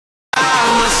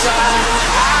sun,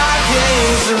 I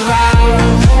can't survive.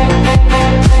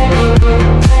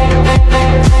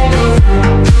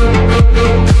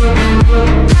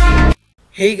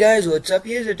 Hey guys, what's up?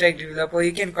 Here's a tech developer.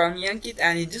 You can call me Ankit,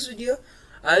 and in this video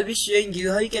I'll be showing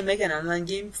you how you can make an online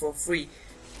game for free.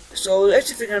 So let's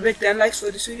see if we can break 10 likes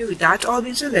for this video. With that all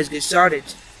being said, let's get started.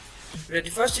 Right, the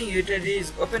first thing you need to do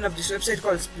is open up this website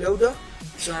called Exploder.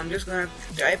 So I'm just gonna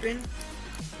type in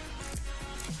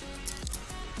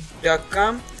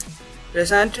 .com,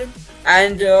 press enter,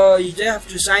 and you just have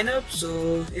to sign up.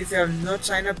 So if you have not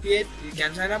signed up yet, you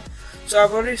can sign up. So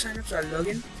I've already signed up, so I'll log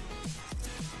in.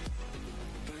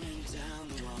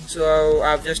 So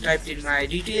I've just typed in my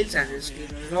details and just click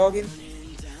on login.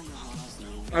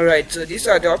 Alright, so these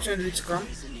are the options which come.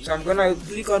 So I'm gonna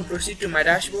click on proceed to my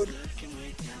dashboard.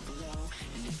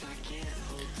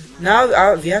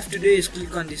 Now we have to do is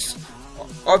click on this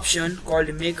option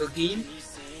called make a game.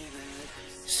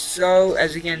 So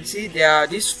as you can see, there are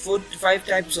these 4 to 5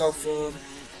 types of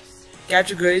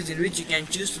categories in which you can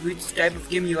choose which type of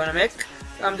game you wanna make.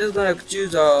 So I'm just gonna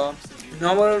choose a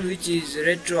normal one, which is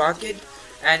retro arcade,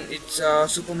 and it's a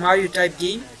Super Mario type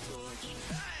game.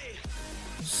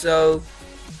 So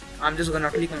I'm just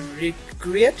gonna click on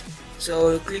recreate.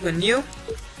 So click on new,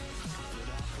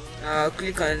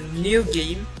 click on new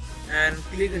game, and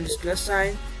click on this plus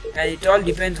sign, and it all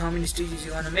depends how many stages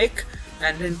you wanna make,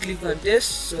 and then click on this.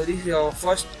 So this is our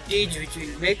first stage which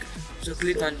we'll make, so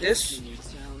click on this.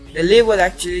 The level,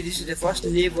 actually this is the first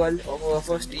level of our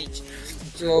first stage,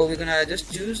 so we're gonna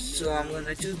just choose. So I'm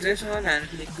gonna choose this one and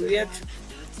click create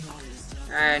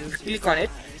and click on it.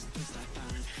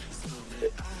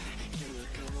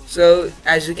 So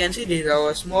as you can see, there is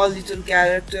our small little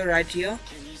character right here.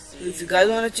 So if you guys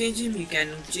want to change him, you can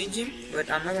change him, but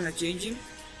I'm not gonna change him.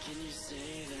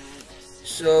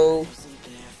 So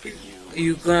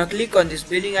you're gonna click on this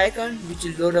building icon, which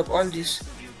will load up all this.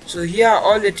 So here are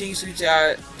all the things which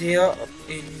are there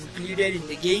included in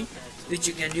the game, which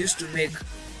you can use to make.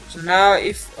 So now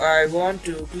if I want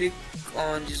to click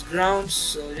on this ground,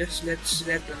 so just let's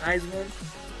select a nice one.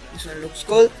 This one looks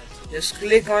cool. Just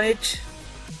click on it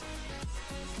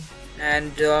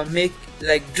and make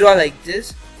draw like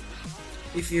this.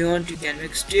 If you want, you can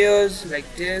make stairs like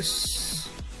this.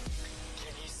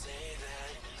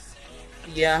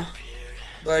 Yeah,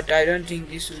 but I don't think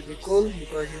this will be cool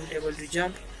because you won't be able to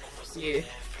jump. Yeah,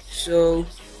 so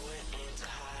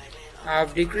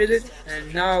I've decreased it,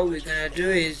 and now we're gonna do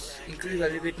is increase a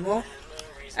little bit more.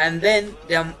 And then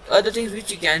there are other things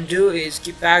which you can do is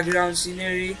keep background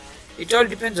scenery. It all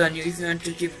depends on you. If you want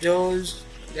to keep those,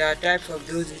 there are types of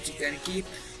those which you can keep.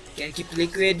 You can keep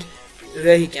liquid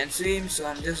where he can swim. So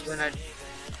I'm just gonna,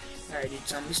 I did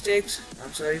some mistakes,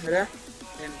 I'm sorry for that.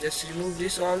 Then just remove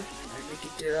this all and make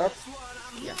it tear up.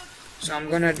 Yeah, so I'm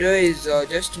gonna do is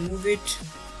just move it,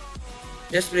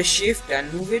 just press shift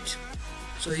and move it.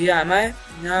 So here am I.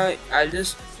 Now I'll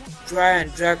just try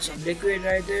and drag some liquid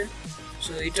right there.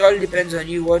 So it all depends on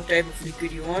you what type of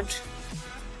liquid you want.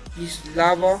 This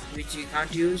lava, which you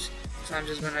can't use, so I'm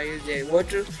just gonna use the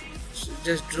water. So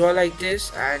just draw like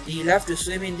this, and he'll have to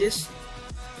swim in this.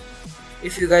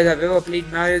 If you guys have ever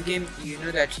played Mario game, you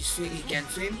know that he can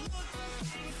swim.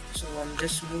 So I'm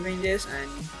just moving this and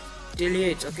till here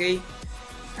it's okay.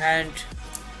 And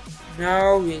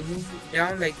now we'll move it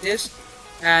down like this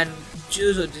and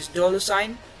choose this dollar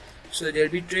sign. So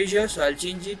there'll be treasure, so I'll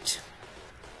change it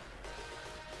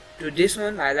to this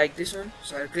one. I like this one,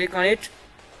 so I'll click on it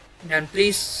and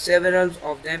place several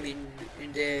of them in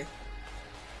the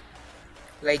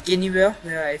anywhere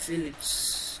where I feel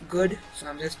it's good. So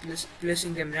I'm just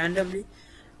placing them randomly.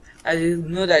 As you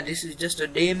know that this is just a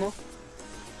demo,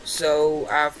 so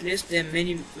I've placed them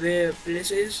many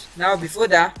places. Now before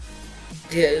that,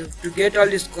 to get all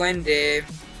this coin,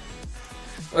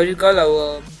 what you call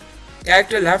our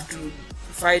character will have to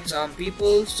fight some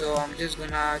people. So I'm just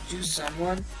gonna choose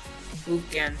someone who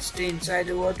can stay inside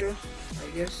the water,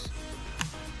 I guess.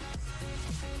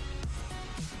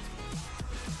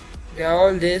 They are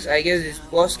all this. I guess this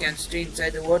boss can stay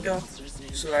inside the water,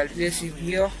 so I'll place him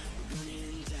here.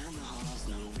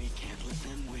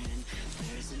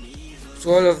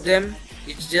 So all of them,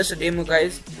 it's just a demo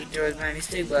guys, it was my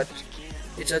mistake, but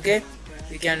it's okay.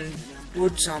 We can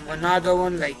put another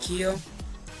one like here.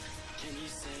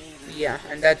 Yeah,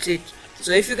 and that's it.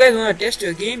 So if you guys want to test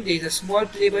your game, there is a small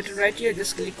play button right here.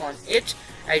 Just click on it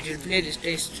and it will play this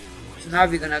test. So now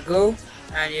we're gonna go,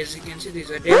 and as you can see, there's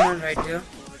a demon right there.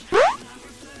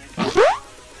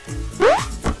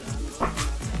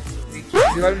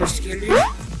 We almost killed him,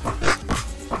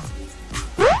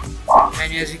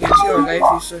 and as you can see, our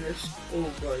life is so less.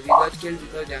 Oh god, we got killed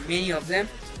because there are many of them.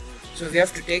 so we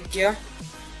have to take care.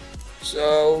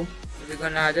 So we're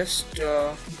gonna just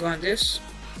go on this,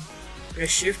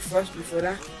 press shift first before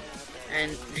that,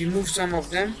 and remove some of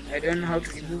them. I don't know how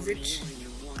to remove it,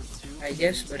 I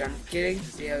guess, but I'm kidding.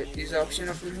 There is the option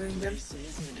of removing them.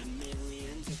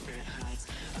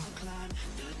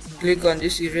 Click on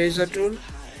this eraser tool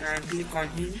and click on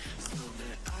him.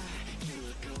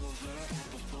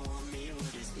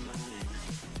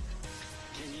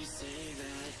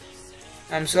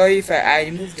 I'm sorry if I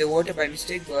removed the water by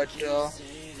mistake, but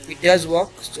it does work.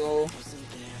 So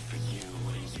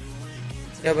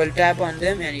double tap on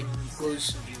them and it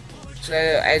goes. So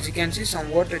as you can see, some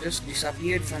water just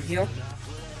disappeared from here.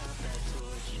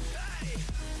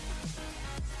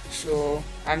 So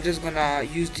I'm just gonna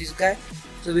use this guy.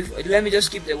 So let me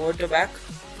just keep the water back.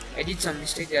 I did some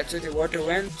mistake, that's why the water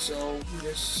went. So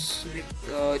just click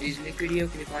this liquid here,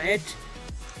 click on it,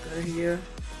 go here,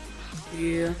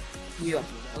 here, here.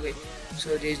 Okay,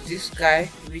 so there's this guy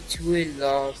which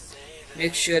will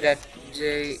make sure that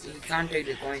he can't take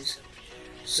the coins.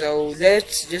 So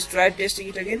let's just try testing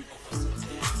it again.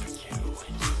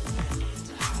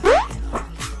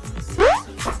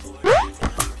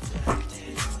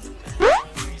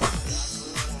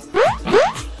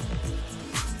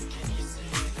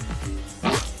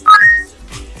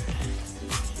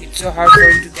 It's so hard for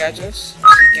him to catch us,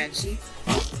 as you can see.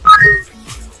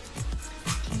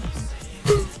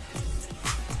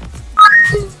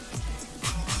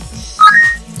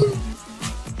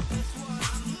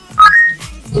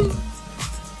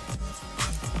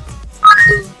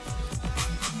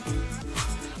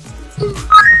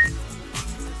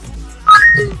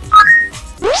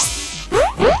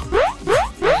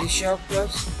 He shocked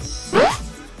us.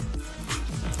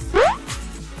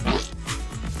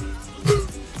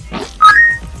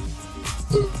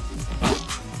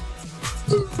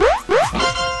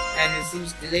 And it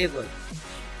seems the label.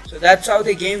 So that's how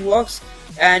the game works.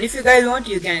 And if you guys want,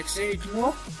 you can extend it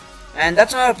more. And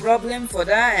that's not a problem for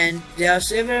that. And there are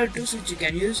several tools which you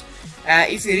can use.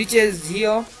 If it reaches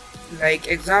here, like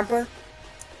example,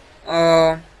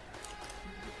 I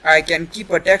can keep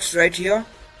a text right here.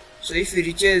 So if it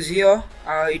reaches here,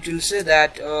 it will say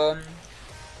that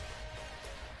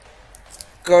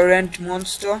current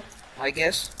monster, I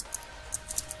guess,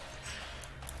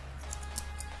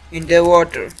 in the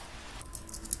water.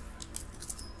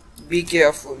 Be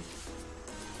careful.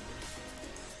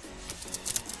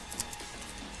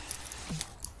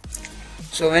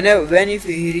 So if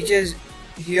he reaches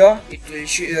here, it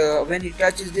will when he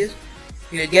touches this,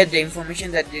 you'll get the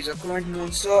information that there's a current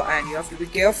monster and you have to be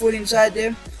careful inside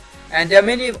them. And there are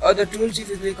many other tools. If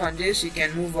you click on this, you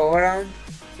can move around.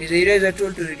 There's an eraser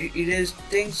tool to erase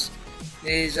things.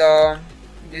 There's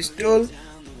this tool,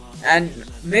 and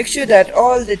make sure that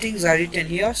all the things are written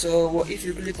here. So if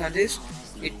you click on this,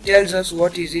 it tells us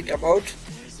what is it about.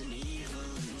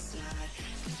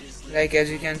 Like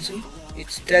as you can see,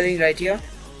 it's telling right here.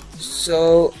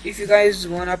 So if you guys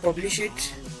wanna publish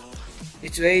it,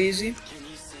 it's very easy.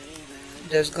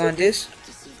 Just go on this,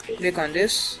 click on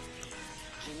this,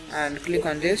 and click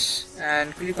on this,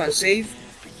 and click on save,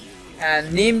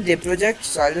 and name the project.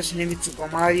 So I'll just name it Super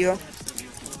Mario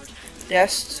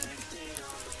Test.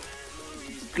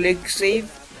 Click save,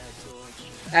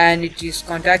 and it is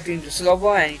contacting the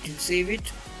server and it will save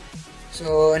it.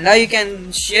 So now you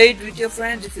can share it with your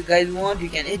friends. If you guys want, you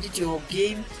can edit your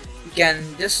game. You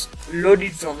can just load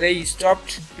it from where you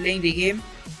stopped playing the game,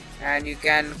 and you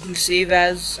can click save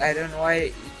as. I don't know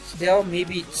why it's there,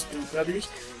 maybe it's to publish.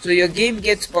 So your game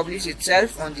gets published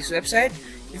itself on this website.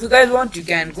 If you guys want, you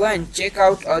can go and check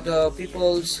out other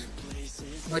people's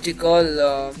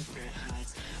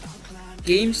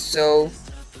games. So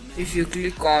if you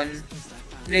click on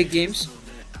play games,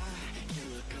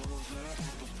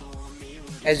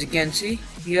 as you can see,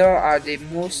 here are the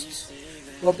most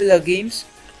popular games.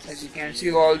 As you can see,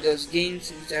 all those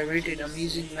games which are rated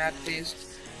amazing, Math Test,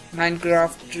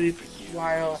 Minecraft, Trip,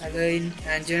 Wire, Halloween,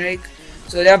 and Generic.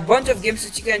 So there are a bunch of games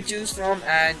that you can choose from,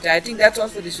 and I think that's all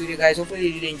for this video, guys. Hopefully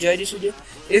you really enjoyed this video.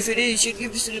 If you did, you should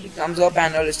give this video a big thumbs up,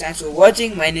 and all this thanks for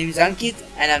watching. My name is Ankit,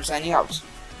 and I'm signing out.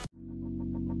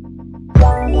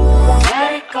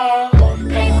 Let it go,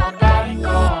 let my body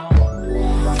go.